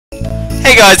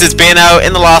Hey guys, it's Bano.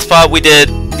 In the last part we did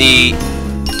the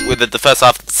first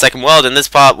half of the second world. In this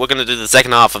part we're gonna do the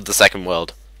second half of the second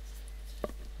world,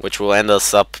 which will end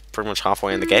us up pretty much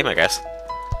halfway in the game, I guess.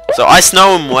 So I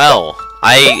know him well.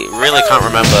 I really can't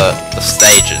remember the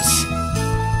stages.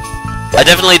 I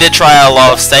definitely did try out a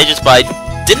lot of stages, but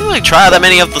I didn't really try out that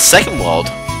many of the second world.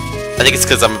 I think it's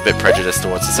because I'm a bit prejudiced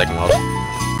towards the second world.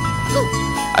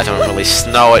 I don't really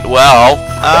know it well.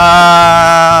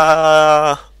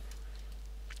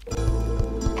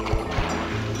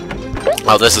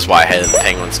 Oh, this is why I hated the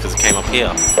penguins, because it came up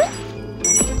here.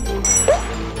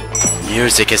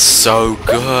 Music is so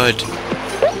good.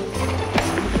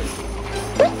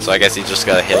 So I guess you just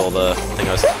gotta hit all the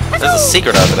things. There's a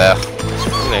secret over there.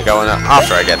 I'm gonna go in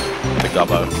after I get the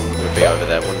Gobbo. It would be over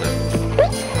there, wouldn't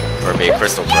it? Or it'd be a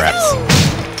crystal, perhaps.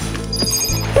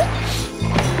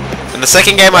 In the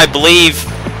second game, I believe...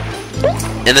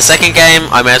 In the second game,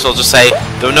 I may as well just say,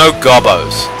 there were no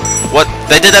Gobbos. What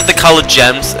they did have the colored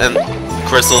gems and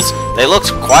crystals. They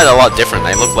looked quite a lot different.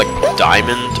 They looked like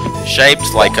diamond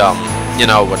shaped, like you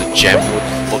know what a gem would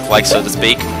look like, so to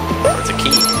speak. It's a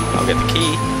key. I'll get the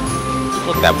key.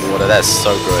 Look at that water. That's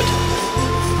so good.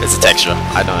 It's a texture,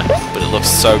 I know, but it looks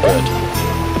so good.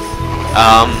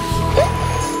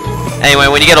 Anyway,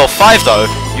 when you get all 5 though,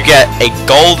 you get a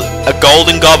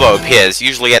golden Gobbo appears,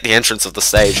 usually at the entrance of the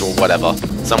stage or whatever,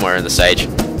 somewhere in the stage.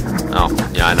 Oh,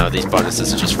 yeah, I know these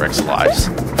bonuses are just for extra lives.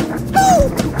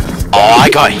 Oh, I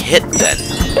got hit then.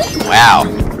 Wow.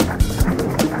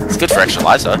 It's good for extra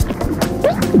lives though.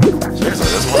 Seriously,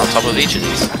 there's one on top of each of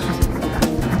these.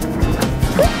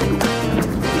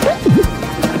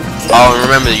 Oh, and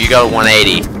remember, you go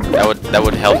 180. That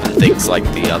would help in things like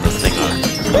the other thing.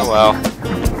 Oh well.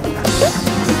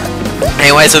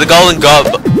 Anyway, so the golden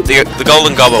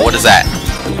Gobbo, what is that?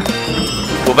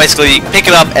 Well, basically, you pick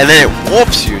it up and then it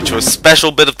warps you to a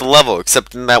special bit of the level,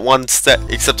 except in one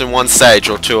stage,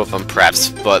 or 2 of them perhaps.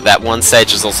 But that one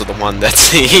stage is also the one that's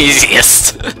the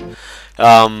easiest. The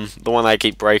one I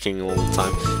keep breaking all the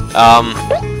time.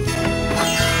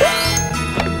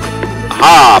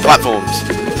 Aha, platforms.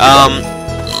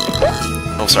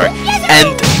 Oh, sorry.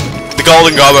 And the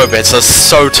golden Gobbo bits are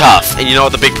so tough, and you know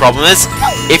what the big problem is?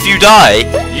 If you die,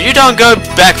 you don't go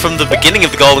back from the beginning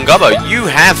of the golden Gobbo. You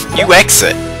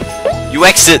exit. You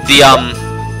exit the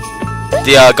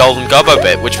golden Gobbo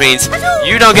bit, which means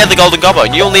you don't get the golden Gobbo,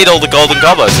 and you'll need all the golden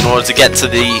Gobbos in order to get to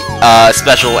the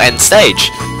special end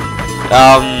stage.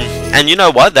 And you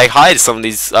know what? They hide some of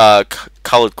these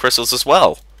colored crystals as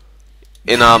well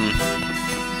in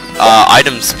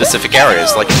item-specific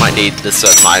areas. Like you might need this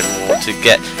certain item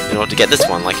in order to get this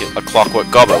one, like a clockwork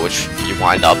Gobbo, which you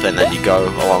wind up and then you go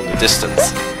along the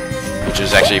distance, which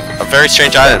is actually a very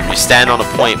strange item. You stand on a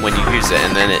point when you use it,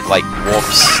 and then it like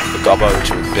warps the Gobbo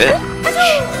to a bit.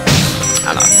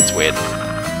 I don't know, it's weird.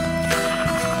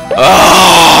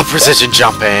 Oh, precision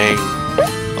jumping.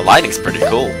 The lighting's pretty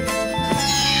cool.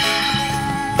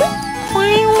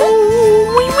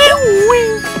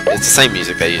 It's the same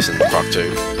music they use in Croc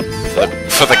 2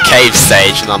 for the cave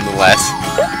stage, nonetheless.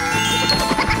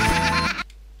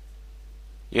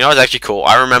 You know what's actually cool?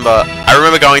 I remember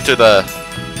going through the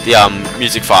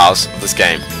music files of this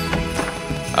game,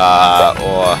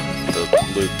 or the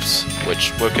loops,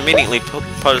 which were conveniently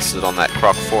posted on that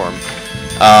Croc forum,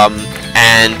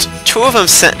 and 2 of them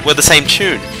were the same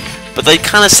tune, but they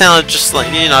kind of sounded just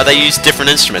like, you know, they used different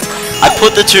instruments. I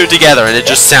put the 2 together and it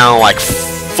just sounded like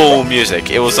full music.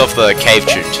 It was off the cave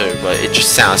tune too, but it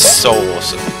just sounds so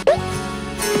awesome.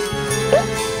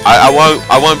 I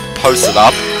won't post it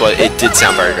up, but it did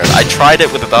sound very good. I tried it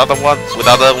with other ones,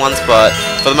 but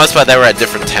for the most part they were at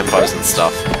different tempos and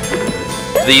stuff.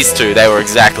 These 2, they were in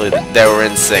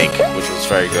sync, which was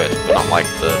very good, but not like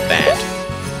the band.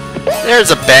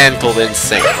 There's a band called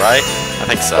NSYNC, right? I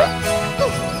think so.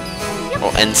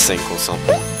 Or NSYNC or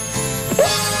something.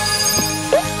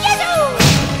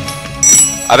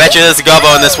 I bet you there's a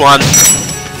Gobbo in this one.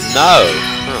 No.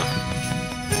 Huh.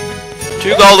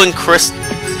 2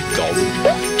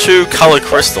 2 colored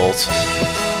crystals.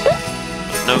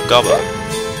 No Gobbo.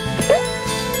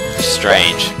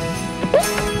 Strange.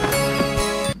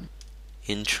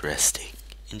 Interesting.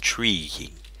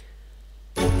 Intriguing.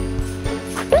 I'm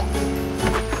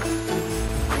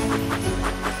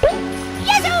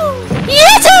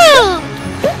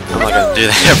not gonna do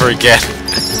that ever again.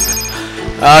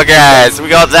 Okay, so we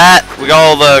got that. We got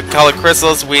all the colored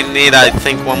crystals. We need, I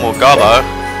think, 1 more Gobbo.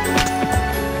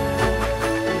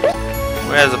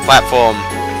 Where's the platform?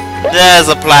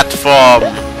 There's a platform.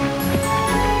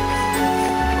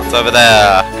 What's over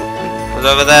there? What's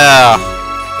over there?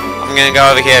 I'm gonna go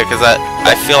over here because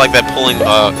I feel like they're pulling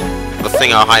the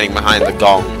thing hiding behind the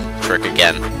gong trick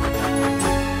again.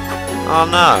 Oh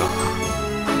no.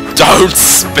 Don't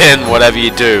spin whatever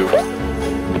you do.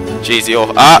 Jeez,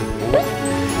 you'll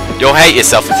hate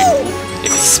yourself if you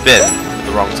spin at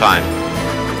the wrong time.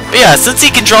 But yeah, since he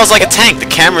controls like a tank, the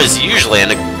camera is usually in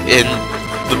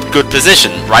the good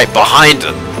position, right behind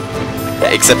him.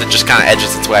 Except it just kind of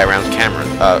edges its way around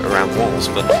around walls.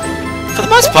 But for the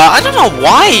most part, I don't know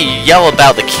why you yell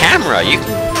about the camera. You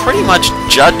can pretty much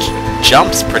judge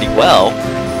jumps pretty well.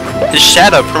 His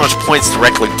shadow pretty much points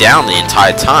directly down the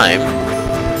entire time,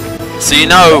 so you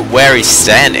know where he's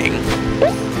standing.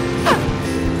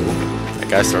 That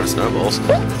guy's throwing snowballs.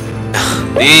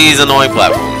 These annoying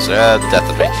platforms, death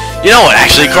of me. You know what,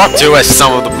 actually, Croc 2 has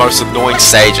some of the most annoying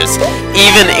stages,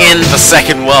 even in the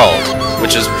second world,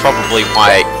 which is probably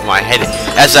why I hate it.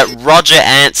 It has that Roger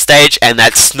Ant stage and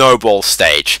that snowball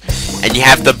stage, and you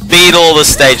have to beat all the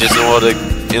stages in order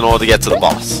to get to the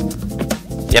boss.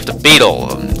 You have to beat all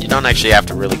of them. You don't actually have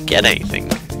to really get anything.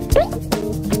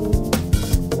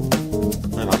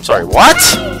 I'm sorry, what?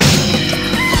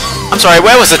 I'm sorry,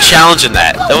 where was the challenge in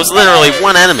that? There was literally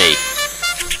one enemy.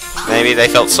 Maybe they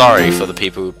felt sorry for the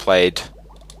people who played.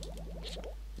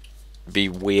 Be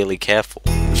really careful.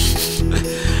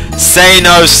 Say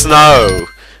no snow.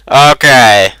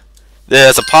 Okay.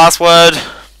 There's a password.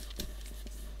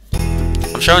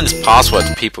 I'm showing this password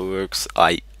to people who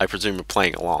I presume are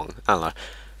playing along. I don't know.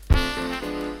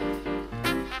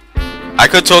 I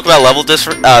could talk about level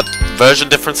version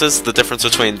differences, the difference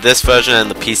between this version and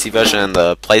the PC version and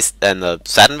the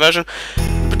Saturn version.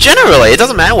 But generally, it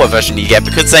doesn't matter what version you get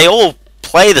because they all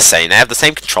play the same. They have the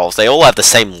same controls. They all have the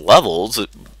same levels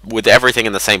with everything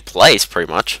in the same place,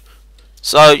 pretty much.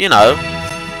 So, you know,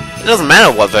 it doesn't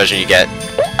matter what version you get.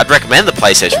 I'd recommend the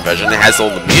PlayStation version. It has all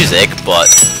the music, but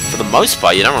for the most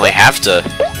part, you don't really have to.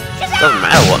 It doesn't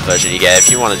matter what version you get. If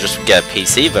you want to just get a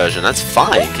PC version, that's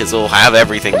fine, because it'll have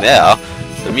everything there.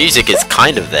 The music is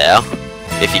kind of there,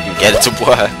 if you can get it to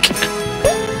work.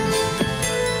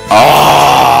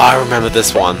 Oh, I remember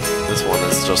this one. This one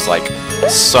is just, like,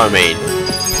 so mean.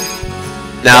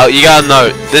 Now, you gotta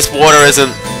note, this water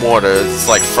isn't water, it's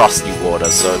like frosty water,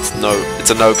 so it's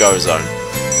a no-go zone.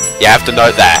 You have to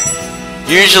note that.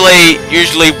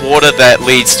 Usually water that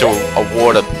leads to a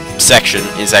water section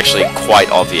is actually quite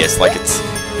obvious. Like, it's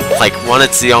like, one,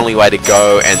 it's the only way to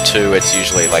go, and two, it's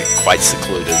usually like quite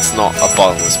secluded. It's not a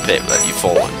bottomless pit that you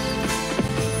fall in.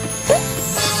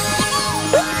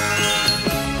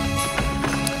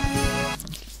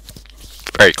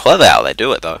 Very clever how they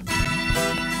do it, though.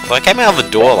 So I came out of a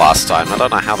door last time. I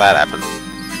don't know how that happened.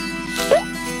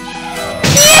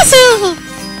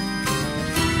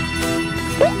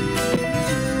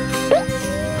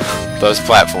 Those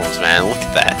platforms, man, look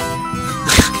at that.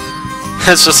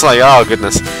 It's just like, oh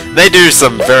goodness. They do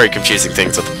some very confusing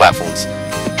things with the platforms.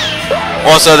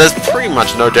 Also, there's pretty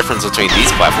much no difference between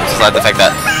these platforms, aside the fact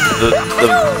that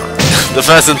the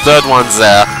first and third ones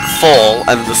fall,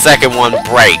 and the second one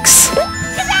breaks.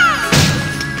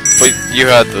 But you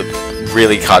heard the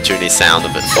really cartoony sound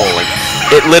of it falling.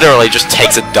 It literally just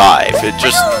takes a dive. It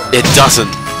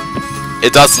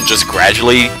doesn't just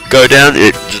gradually go down.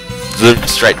 It just zooms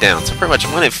straight down. So pretty much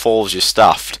when it falls, you're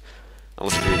stuffed.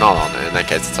 Unless you're not on it. In that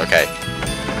case, it's okay.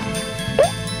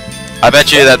 I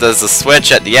bet you that there's a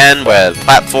switch at the end where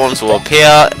platforms will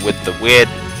appear with the weird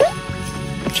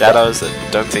shadows that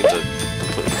don't seem to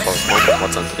completely correspond with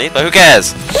what's underneath. But who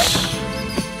cares?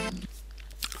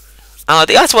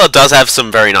 The ice world does have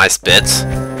some very nice bits,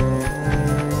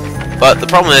 but the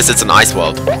problem is it's an ice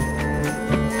world.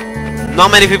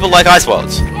 Not many people like ice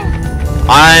worlds.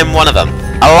 I'm one of them.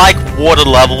 I like water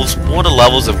levels. Water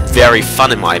levels are very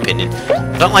fun in my opinion.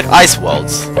 I don't like ice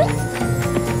worlds.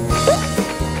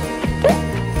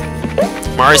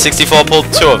 Mario 64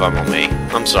 pulled 2 of them on me.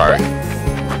 I'm sorry.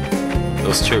 It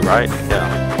was 2, right?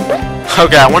 Yeah.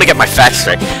 Okay, I want to get my facts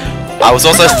straight. I was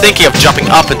also thinking of jumping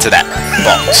up into that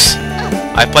box.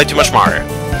 I played too much Mario.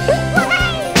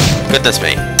 Goodness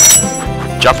me.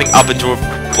 Jumping up into a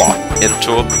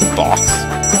box.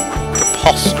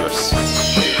 Preposterous.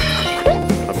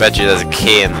 I bet you there's a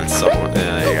key in somewhere.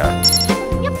 There you go.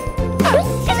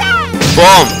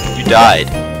 Boom! You died.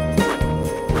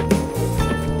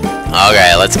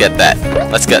 Okay, let's get that.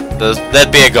 Let's get those.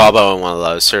 There'd be a Gobbo in one of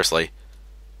those, seriously.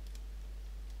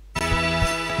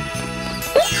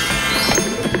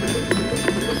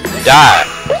 Die!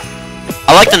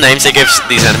 I like the names they give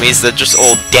these enemies. They're just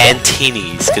all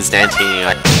Dantinis, because Dantini,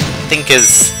 I think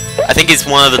he's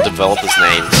one of the developers'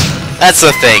 names. That's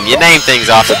the thing. You name things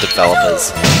after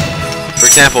developers. For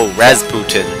example,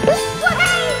 Rasputin.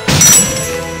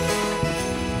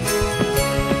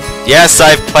 Yes,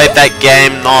 I've played that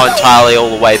game, not entirely all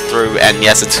the way through, and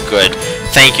yes, it's good.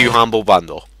 Thank you, Humble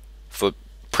Bundle, for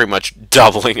pretty much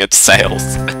doubling its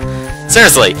sales.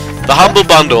 Seriously, the Humble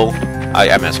Bundle,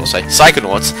 I may as well say,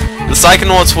 Psychonauts. The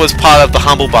Psychonauts was part of the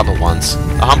Humble Bundle ones.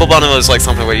 The Humble Bundle is like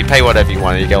something where you pay whatever you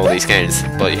want and you get all these games,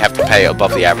 but you have to pay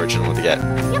above the average in order to get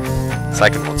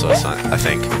Psychonauts, I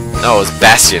think. No, it was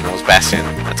Bastion. It was Bastion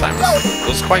at the time. It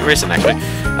was quite recent, actually.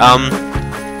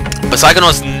 But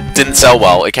Psychonauts didn't sell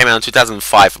well. It came out in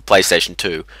 2005 for PlayStation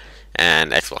 2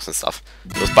 and Xbox and stuff.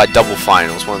 It was by Double Fine.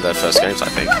 It was one of their first games, I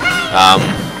think.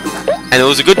 And it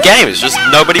was a good game. It's just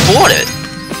nobody bought it.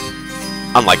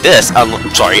 Unlike this.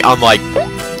 Unlike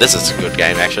this is a good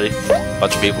game, actually. A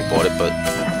bunch of people bought it, but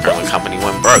apparently the company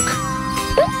went broke.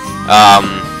 I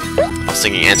was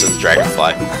singing Enter the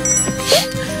Dragonfly.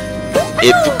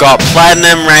 It got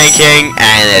platinum ranking,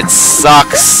 and it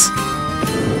sucks.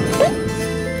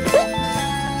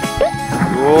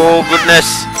 Oh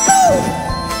goodness!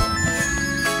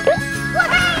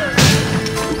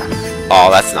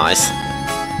 Oh, that's nice.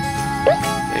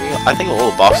 I think all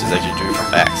the boxes actually do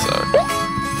come back, so.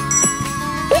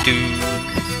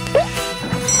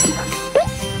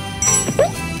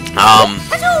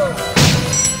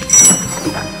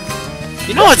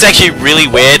 You know what's actually really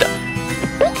weird?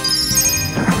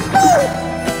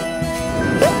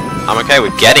 I'm okay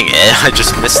with getting it, I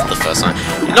just missed it the first time.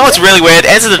 You know what's really weird?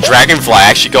 Enter the Dragonfly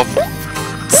actually got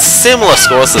similar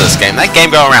scores to this game. That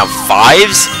game got around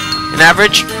 5s in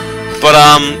average, but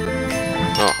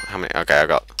oh, how many? Okay, I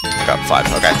got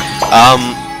 5. Okay,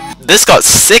 this got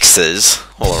 6s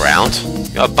all around.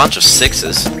 Got a bunch of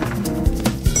 6s.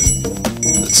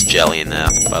 There's jelly in there,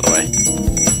 by the way.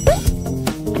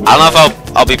 I don't know if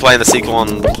I'll be playing the sequel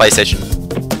on PlayStation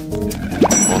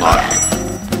or not.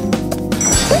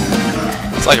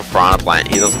 It's like a piranha plant.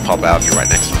 He doesn't pop out if you're right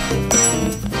next to him.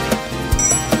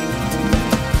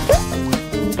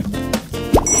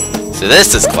 So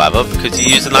this is clever because you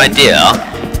use an idea.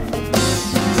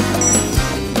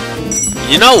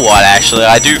 You know what? Actually,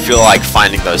 I do feel like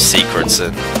finding those secrets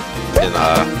in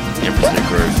Emperor's New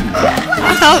Groove.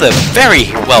 I know they're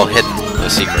very well hidden.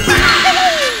 Those secrets.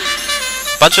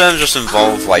 A bunch of them just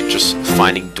involve like just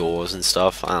finding doors and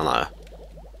stuff. I don't know.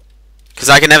 Because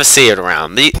I can never see it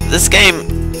around. This game,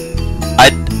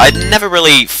 I'd never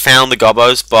really found the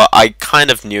Gobbos, but I kind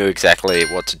of knew exactly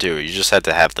what to do. You just had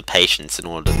to have the patience in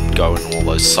order to go in all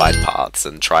those side paths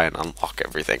and try and unlock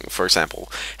everything. For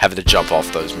example, having to jump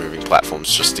off those moving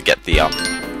platforms just to get the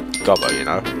Gobbo, you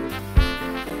know?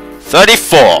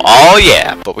 34! Oh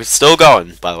yeah! But we're still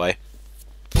going, by the way.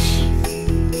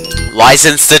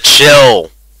 License to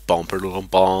chill! Bum bum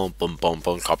bum bum bum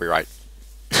bum. Copyright.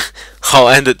 I'll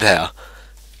end it there.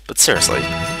 But seriously,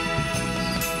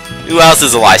 who else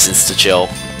is a license to chill?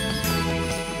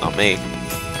 Not me.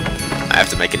 I have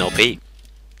to make an LP.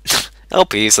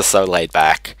 LPs are so laid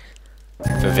back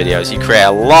for videos. You create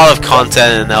a lot of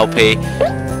content in an LP,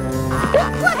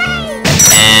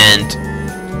 and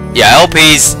yeah,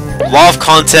 LPs, a lot of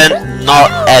content,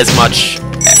 not as much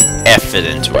effort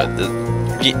into it.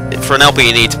 For an LP,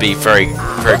 you need to be very,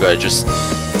 very good at just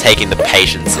taking the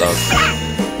patience of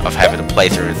having to play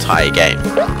through an entire game.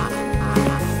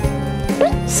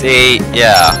 See,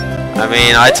 yeah, I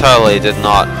mean, I totally did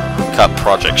not cut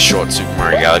projects short. Super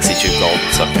Mario Galaxy 2 Gold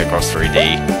and some Picross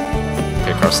 3D,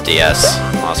 Picross DS,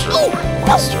 Master of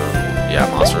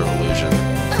Illusion,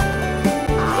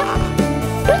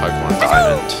 Pokemon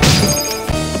Diamond,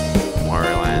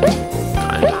 Wario Land,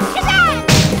 kind of.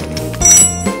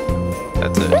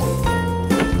 That's it.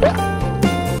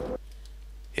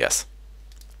 Yes.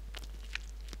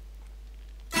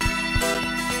 I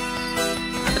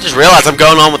just realized I'm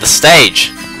going on with the stage.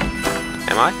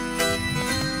 Am I?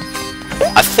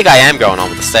 I think I am going on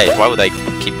with the stage. Why would they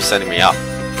keep sending me up?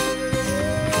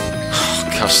 Oh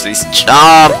gosh, these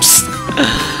jumps!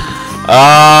 Oh,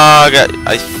 I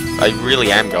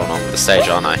really am going on with the stage,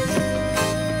 aren't I?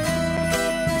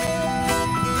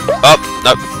 Oh,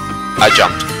 nope. I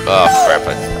jumped. Oh, crap.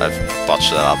 I've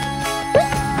botched that up.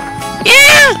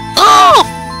 Yeah! Oh!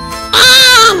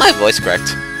 Ah! My voice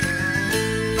cracked.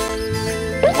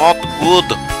 Not good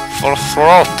for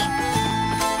throat.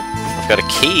 I've got a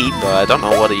key, but I don't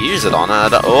know what to use it on.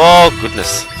 Oh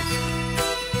goodness!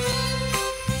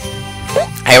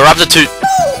 Hey, we're up to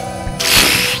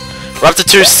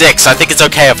 2-6. I think it's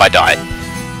okay if I die.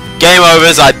 Game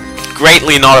overs. I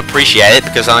greatly not appreciate it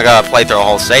because then I gotta play through a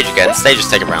whole stage again. Stages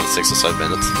take around 6 or so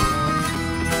minutes.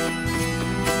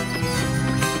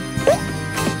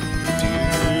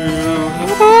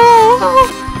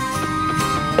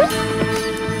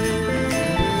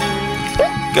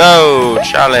 Go,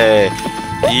 Charlie!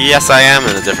 Yes, I am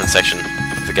in a different section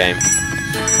of the game.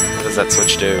 What does that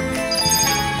switch do?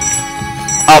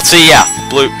 Oh, see, yeah,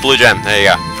 blue gem. There you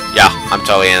go. Yeah, I'm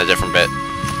totally in a different bit.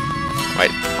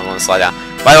 Wait, I want to slide down.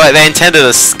 By the way, they intended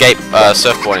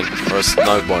surfboarding or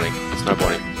snowboarding,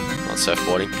 not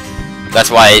surfboarding.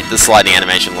 That's why the sliding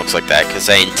animation looks like that, because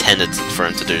they intended for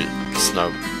him to do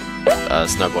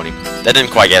snowboarding. They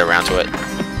didn't quite get around to it.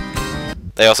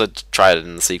 They also tried it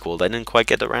in the sequel. They didn't quite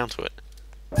get around to it.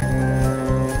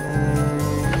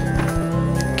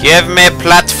 Give me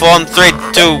platform 3,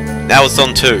 2. That was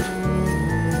on 2.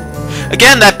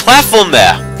 Again, that platform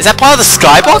there. Is that part of the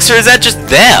skybox or is that just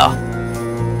there?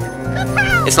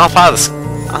 It's not part of the.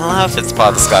 I don't know if it's part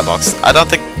of the skybox. I don't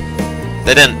think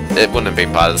they didn't. It wouldn't have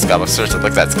been part of the skybox. Seriously,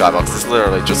 look at that skybox. It's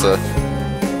literally just a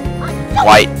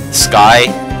white sky.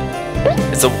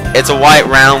 It's a white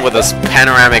round with a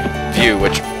panoramic view,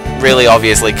 which really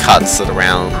obviously cuts it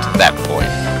around that point.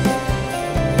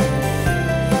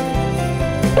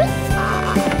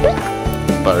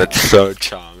 But it's so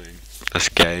charming, this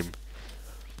game.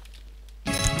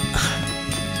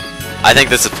 I think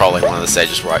this is probably one of the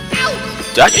stages where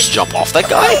did I just jump off that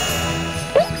guy?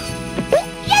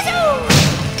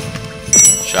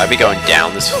 Should I be going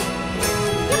down this?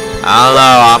 I don't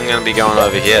know, I'm gonna be going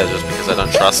over here just because I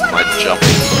don't trust my jumping.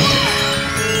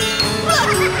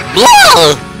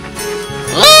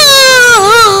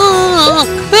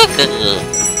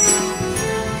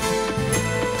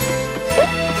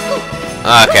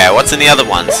 Okay, what's in the other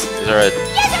ones? Is there a...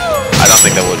 I don't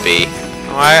think there would be.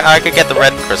 Oh, I could get the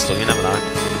red crystal, you never know.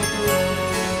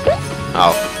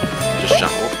 Oh, just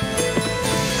jumble.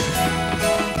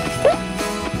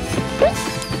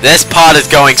 This part is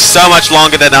going so much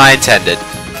longer than I intended.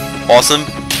 Awesome.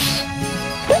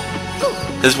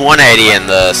 This 180 in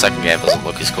the second game doesn't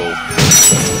look as cool.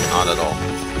 Not at all.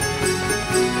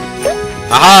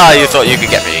 Aha! You thought you could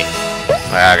get me.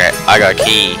 Okay, I got a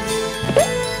key.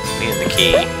 Me and the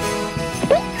key.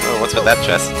 Oh, what's with that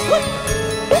chest?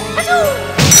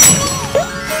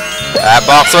 That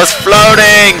box was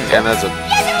floating! And there's a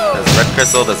red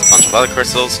crystal, there's a bunch of other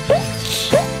crystals.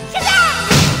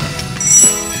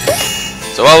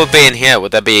 So what would be in here?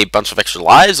 Would there be a bunch of extra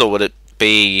lives, or would it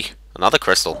be another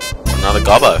crystal? Another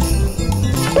Gobbo?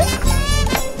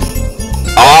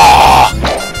 Oh!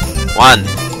 1,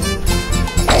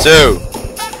 2,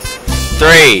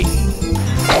 3,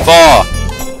 4,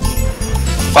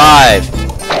 5,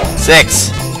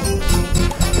 6,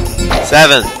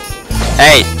 7,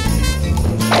 8,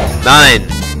 9,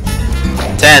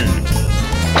 10,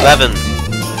 11,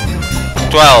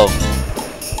 12,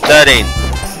 13,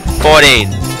 14,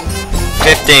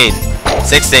 15,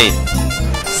 16,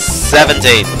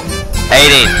 17,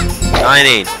 18,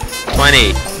 19,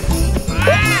 20.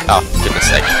 Oh, for goodness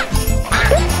sake.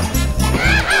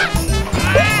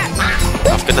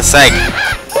 Oh, for goodness sake.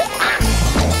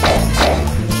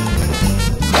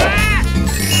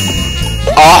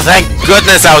 Oh, thank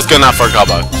goodness I was good enough for a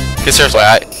Gobbo. Because seriously,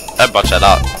 I botched that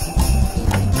up.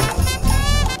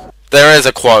 There is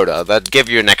a quota that give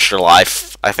you an extra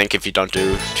life, I think, if you don't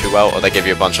do too well, or they give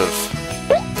you a bunch of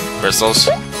crystals.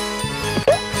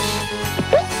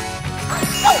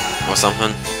 Or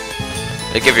something.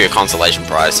 They give you a consolation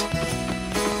prize.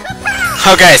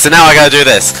 Okay, so now I gotta do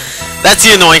this. That's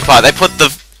the annoying part. They put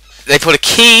a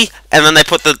key, and then they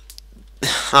put the...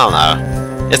 I don't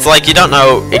know. It's like you don't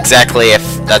know exactly if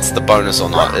that's the bonus or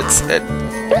not. It's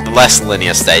less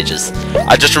linear stages.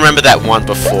 I just remember that one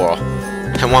before.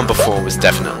 And one before was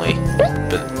definitely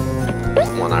the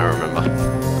one I remember.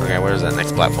 Okay, where is that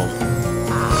next platform?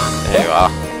 There you are.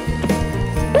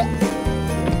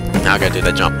 Now I'm gonna do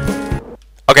that jump.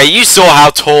 Okay, you saw how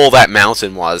tall that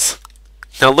mountain was.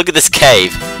 Now look at this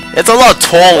cave. It's a lot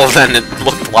taller than it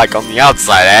looked like on the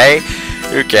outside, eh?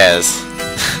 Who cares?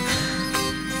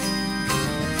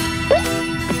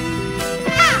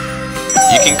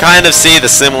 You can kind of see the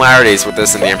similarities with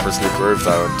this in the Emperor's New Groove,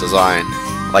 though, in design.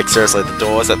 Like, seriously, the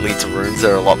doors that lead to rooms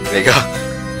are a lot bigger.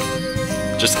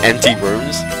 Just empty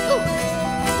rooms.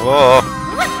 Oh.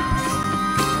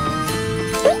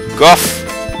 Goof.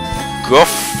 Goof.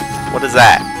 What is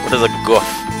that? What is a goof?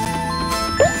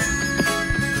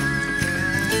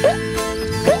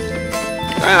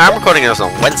 I'm recording this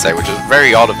on Wednesday, which is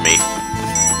very odd of me.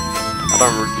 I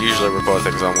don't usually record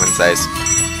things on Wednesdays.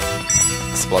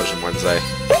 Explosion Wednesday.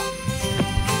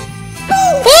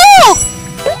 Woo!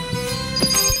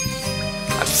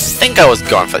 I think I was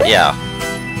going for... yeah.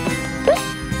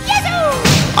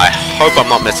 I hope I'm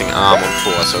not missing arm on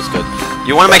 4, so it's good.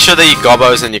 You want to make sure that your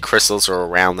Gobbos and your crystals are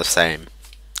around the same.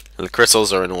 And the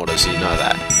crystals are in order, so you know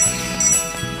that.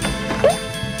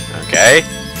 Okay.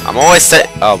 I'm always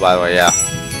oh, by the way, yeah.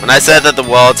 When I said that the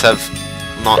worlds have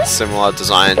not similar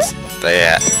designs,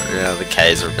 the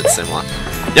caves are a bit similar.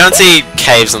 You don't see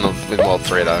caves in World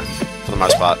 3 though, for the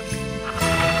most part.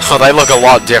 Oh, they look a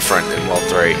lot different in World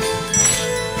 3.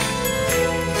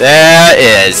 There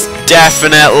is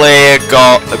definitely a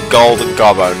golden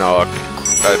gobbo, no,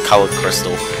 a colored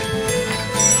crystal.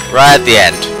 Right at the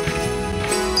end.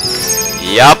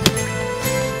 Yup.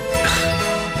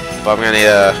 But I'm gonna need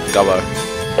a gobbo.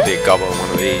 Be a gobbo on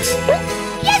one of these.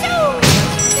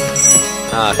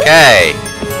 Okay.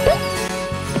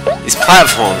 These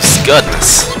platforms,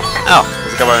 goodness. Oh,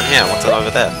 there's a gobbo in here. What's it over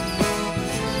there?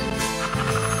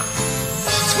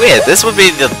 It's weird. This would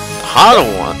be the harder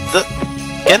one.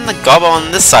 Getting the gobbo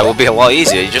on this side would be a lot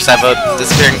easier. You just have a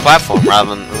disappearing platform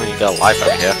rather than when you got a life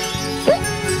over here.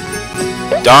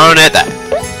 Don't hit that.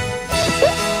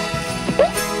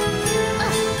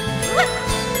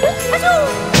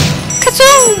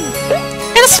 Kazoom!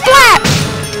 And a splat!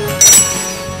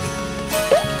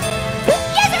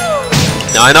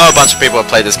 Now I know a bunch of people have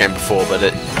played this game before, but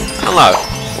I don't know,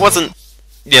 it wasn't,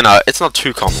 you know, it's not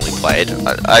too commonly played.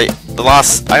 I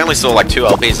only saw like 2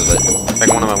 LPs of it. I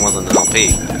think one of them wasn't an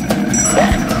LP.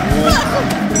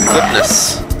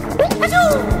 Goodness.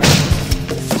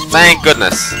 Thank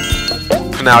goodness.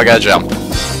 Now I gotta jump.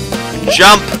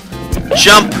 Jump!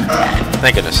 Jump!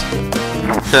 Thank goodness.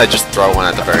 I just throw one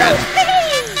at the very end.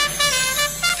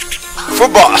 For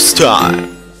boss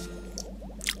time!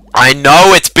 I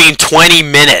know it's been 20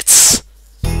 minutes!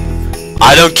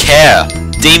 I don't care!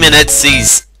 Demon Ed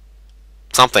sees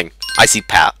something. Ice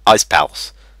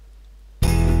Palace.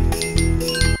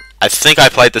 I think I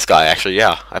played this guy, actually,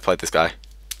 yeah. I played this guy.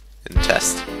 In the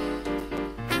test.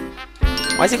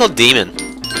 Why is he called Demon?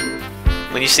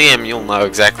 When you see him, you'll know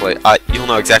exactly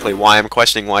why I'm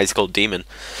questioning why he's called Demon.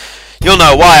 You'll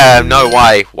know why I know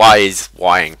why he's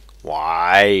whying.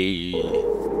 Why?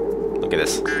 Look at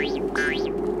this.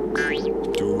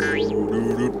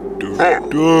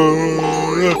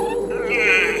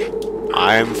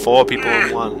 I'm 4 people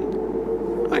in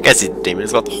 1. I guess he's Demon,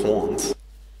 he's got the horns.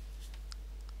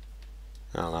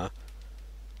 I don't know.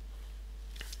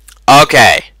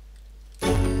 Okay.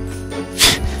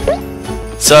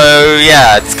 So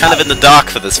yeah, it's kind of in the dark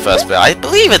for this first bit. I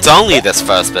believe it's only this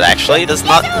first bit actually. There's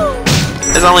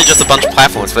only just a bunch of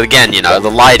platforms, but again, you know, the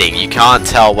lighting, you can't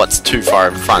tell what's too far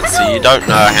in front, so you don't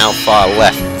know how far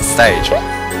left the stage.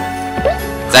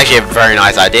 It's actually a very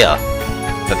nice idea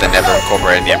that they never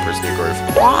incorporated in the Emperor's New Groove.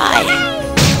 Why?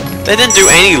 They didn't do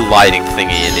any lighting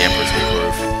thingy in the Emperor's New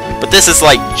Groove. But this is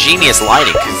like genius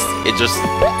lighting, because it just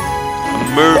a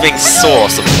moving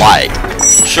source of light.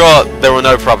 Sure, there were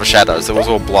no proper shadows, it was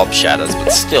all blob shadows,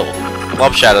 but still,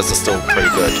 blob shadows are still pretty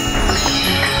good.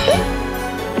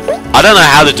 I don't know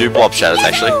how to do blob shadows,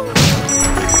 actually.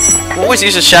 Always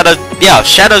use a shadow. Yeah,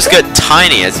 shadows get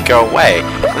tiny as you go away.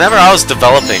 Whenever I was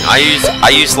developing, I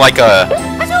used like a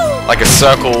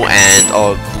circle and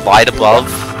a light above,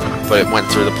 but it went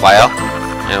through the player,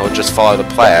 and it would just follow the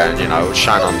player, and you know, it would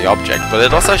shine on the object. But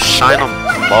it also shine on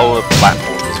lower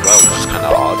platforms as well, which is kind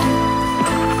of odd.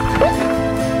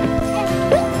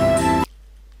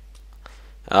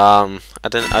 I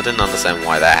didn't understand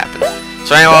why that happened.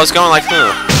 So anyway, I was going like,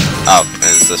 oh, and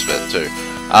it's this bit too.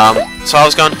 So I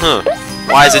was going,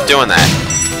 why is it doing that?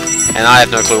 And I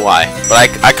have no clue why. But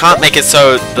I can't make it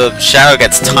so the shadow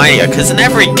gets tinier, because in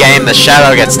every game the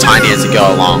shadow gets tinier as you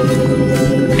go along.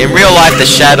 In real life the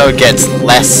shadow gets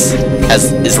less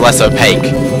opaque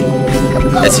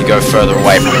as you go further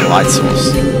away from the light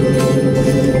source.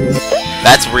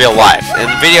 That's real life. In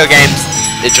video games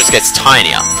it just gets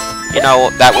tinier. You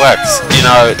know, that works. You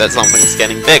know that something's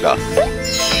getting bigger.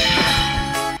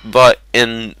 But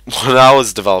in what I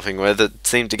was developing with, it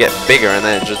seemed to get bigger, and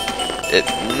then it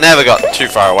never got too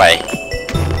far away.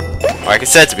 Or like I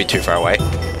said, to be too far away.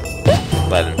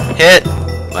 Let him hit,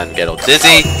 let him get all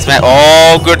dizzy, smack.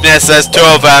 Oh goodness, there's 2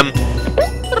 of them!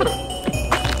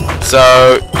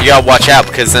 So, you gotta watch out,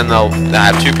 because then they'll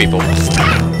have 2 people.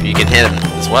 You can hit them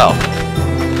as well.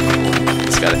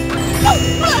 Just got it.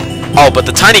 Oh, but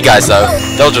the tiny guys though,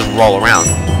 they'll just roll around.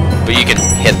 But you can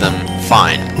hit them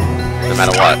fine. No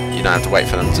matter what. You don't have to wait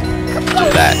for them to do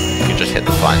that. You can just hit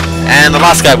them fine. And the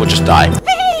last guy will just die.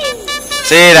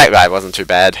 See, that guy wasn't too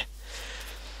bad.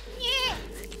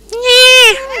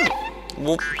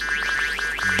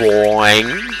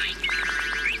 Boing.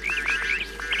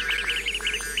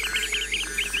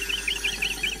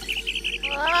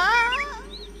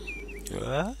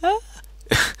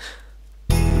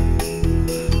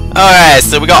 Alright,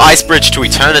 so we got Ice Bridge to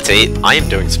Eternity. I am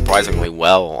doing surprisingly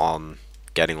well on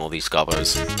getting all these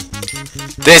Gobbos.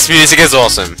 This music is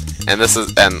awesome. And this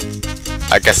is, and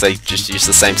I guess they just use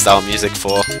the same style of music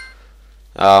for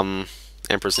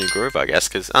Emperor's New Groove, I guess,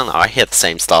 because, I don't know, I hear the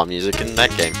same style of music in that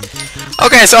game.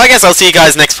 Okay, so I guess I'll see you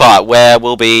guys next part, where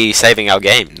we'll be saving our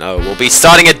game. No, we'll be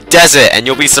starting a desert, and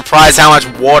you'll be surprised how much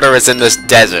water is in this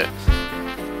desert.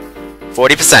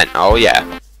 40%, oh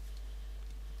yeah.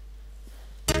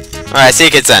 Alright, see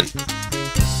you kids then.